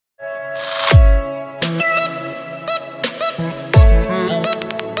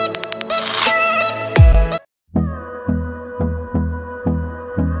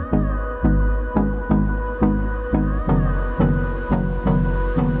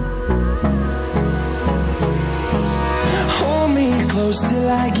close till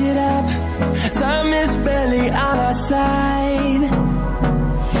I get up. Time is barely on our side.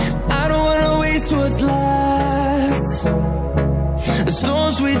 I don't wanna waste what's left. The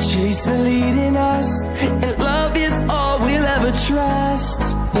storms we chase are leading us, and love is all we'll ever trust.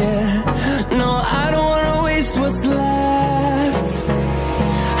 Yeah, no, I don't wanna waste what's left.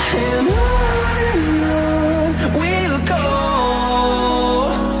 And on we'll go,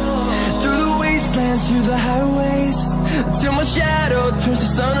 through the wastelands, through the highways, till my shadow turns to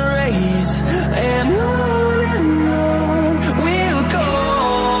sun rays. And on we'll go,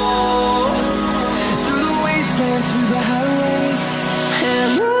 through the wastelands, through the highways,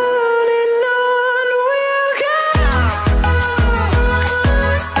 and on we'll go.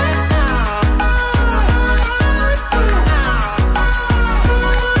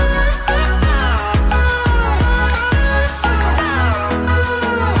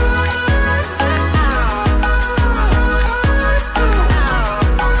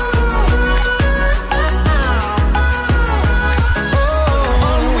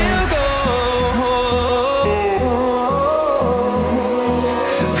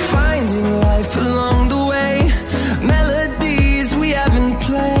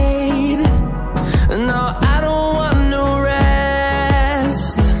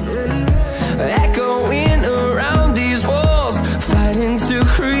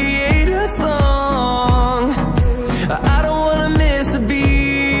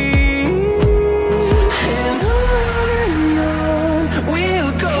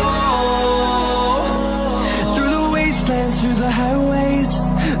 Through the highways,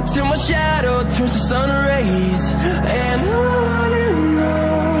 till my shadow turns to sun rays. And on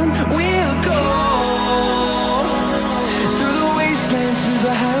we'll go, through the wastelands, through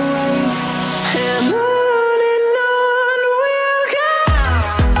the highways, and on we'll go.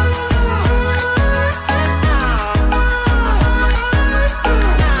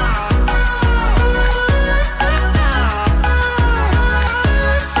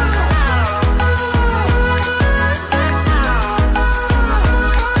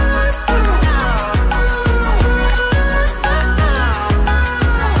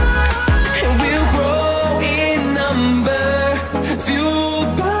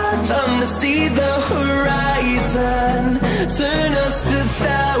 See the horizon, turn us to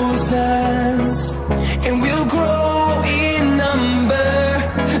thousands, and we'll grow in number,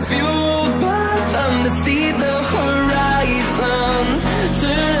 fueled by them. To see the horizon,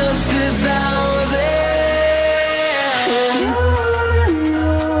 turn us to thousands, and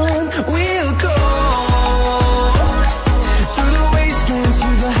on we'll go, through the wastelands,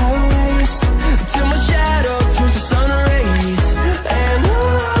 through the highways, till my shadow turns to sun rays. And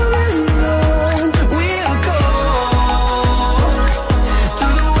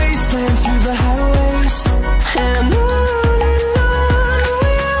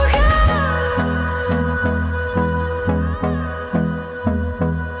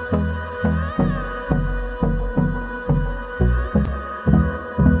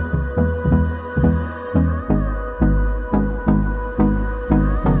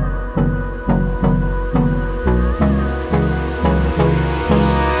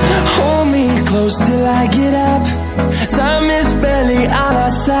close till I get up. Time is barely on our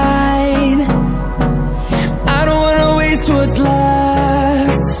side. I don't wanna waste what's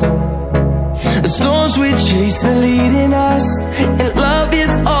left. The storms we chase are leading us, and love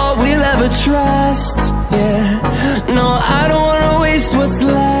is all we'll ever trust. Yeah, no, I don't wanna waste what's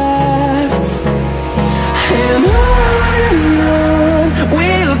left. And on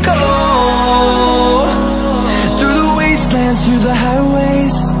we'll go, through the wastelands, through the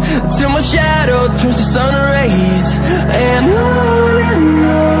highways, till my shadow turns to sun rays. And on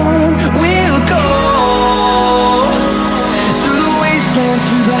we'll go, through the wastelands,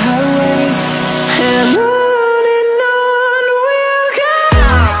 through the highways, and on we'll go.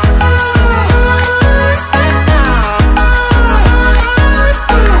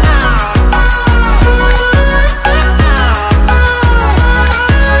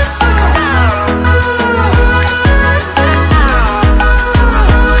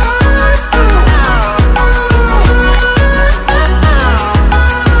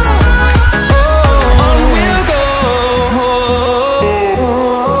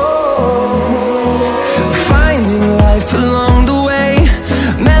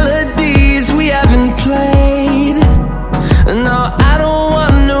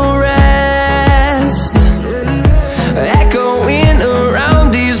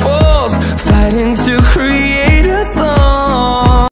 To create